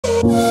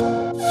Hi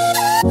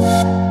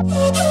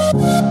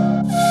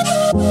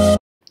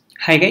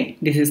guys,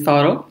 this is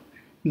Saurabh.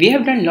 We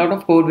have done a lot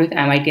of code with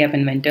MIT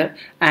AppInventor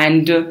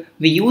and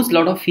we use a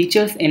lot of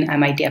features in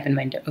MIT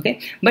AppInventor, okay?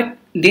 But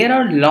there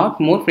are a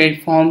lot more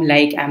platforms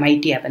like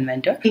MIT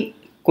AppInventor.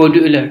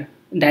 Kodular,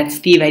 that's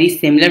the very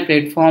similar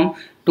platform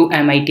to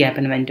MIT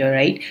AppInventor,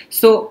 right?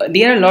 So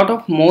there are a lot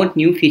of more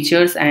new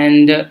features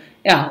and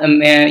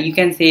you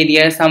can say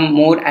there are some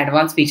more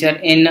advanced feature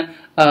in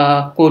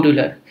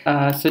Kodular.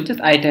 I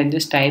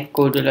just type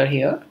Kodular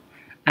here,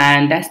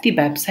 and that's the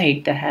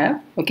website they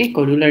have, okay,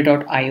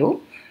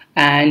 kodular.io,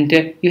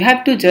 and you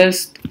have to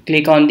just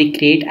click on the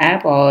create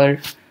app or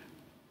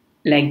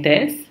like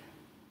this,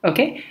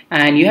 okay,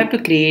 and you have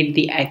to create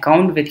the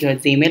account with your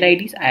Gmail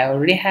IDs. I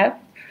already have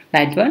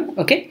that one,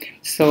 okay,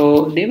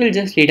 so they will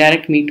just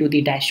redirect me to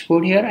the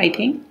dashboard here, I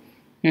think.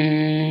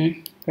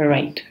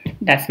 Right,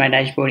 that's my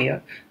dashboard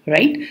here,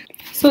 right?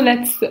 So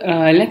let's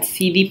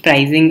see the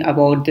pricing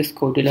about this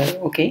Kodular,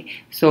 okay?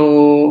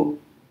 So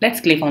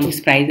let's click on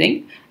this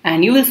pricing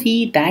and you will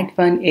see that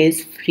one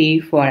is free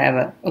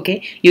forever,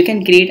 okay? You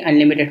can create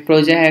unlimited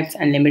projects,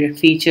 unlimited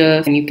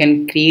features, and you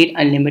can create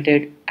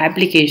unlimited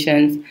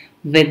applications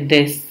with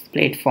this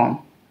platform.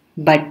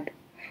 But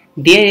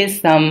there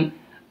is some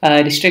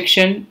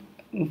restriction.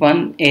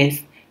 One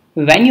is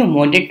when you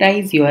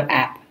monetize your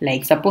app,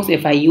 like suppose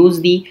if I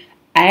use the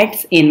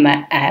ads in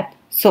my app,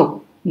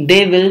 so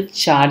they will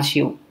charge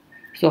you.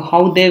 So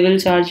how they will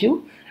charge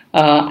you?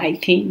 I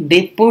think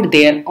they put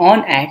their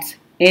own ads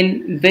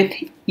in with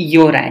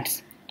your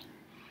ads,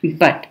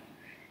 but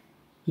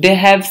they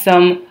have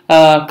some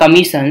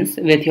commissions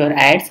with your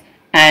ads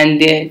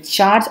and they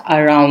charge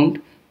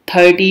around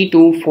 30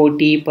 to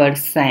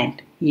 40%.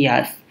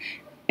 Yes,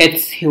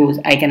 it's huge,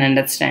 I can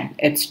understand,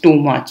 it's too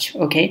much,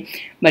 okay,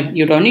 but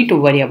you don't need to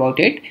worry about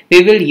it.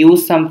 We will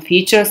use some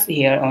features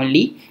here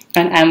only,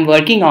 and I'm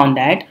working on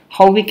that,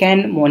 how we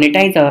can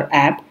monetize our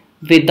app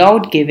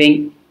without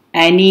giving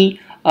any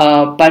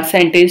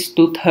percentage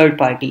to third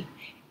party,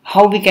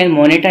 how we can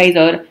monetize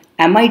our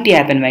MIT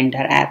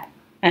AppInventor app.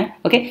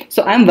 Okay,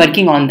 so I'm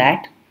working on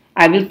that.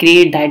 I will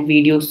create that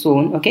video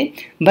soon, okay,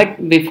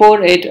 but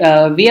before it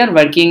we are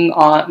working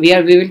on we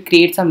will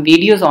create some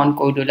videos on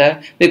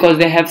Kodular because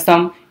they have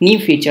some new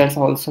features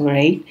also,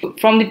 right?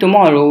 From the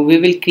tomorrow we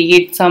will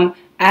create some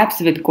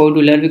apps with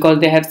Kodular because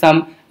they have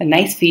some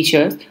nice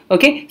features,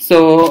 okay?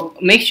 So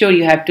make sure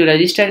you have to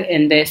register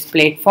in this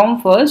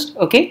platform first,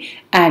 okay,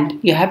 and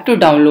you have to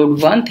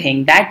download one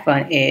thing. That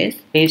one is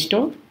Play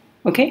Store,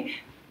 okay?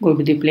 Go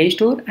to the Play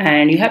Store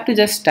and you have to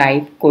just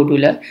type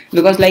Kodular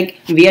because like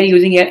we are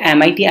using here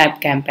MIT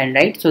App Campaign,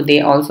 right? So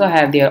they also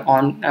have their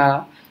own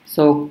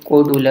so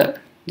Kodular,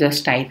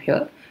 just type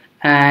here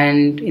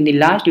and in the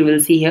last you will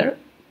see here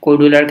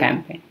Kodular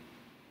campaign,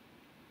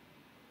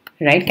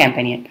 right?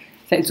 Companion.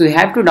 So you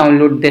have to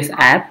download this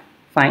app.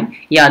 Fine,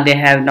 yeah, they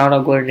have not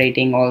a good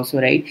rating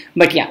also, right?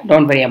 But yeah,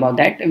 don't worry about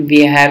that.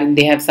 They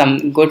have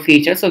some good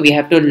features, so we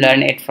have to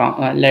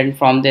learn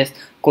from this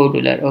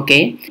Kodular,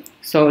 okay?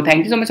 So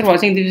thank you so much for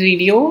watching this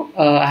video.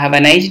 Have a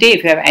nice day.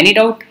 If you have any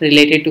doubt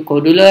related to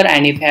Kodular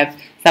and if you have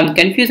some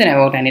confusion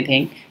about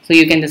anything, so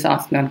you can just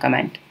ask me on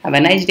comment. Have a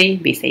nice day.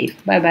 Be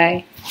safe. Bye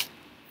bye.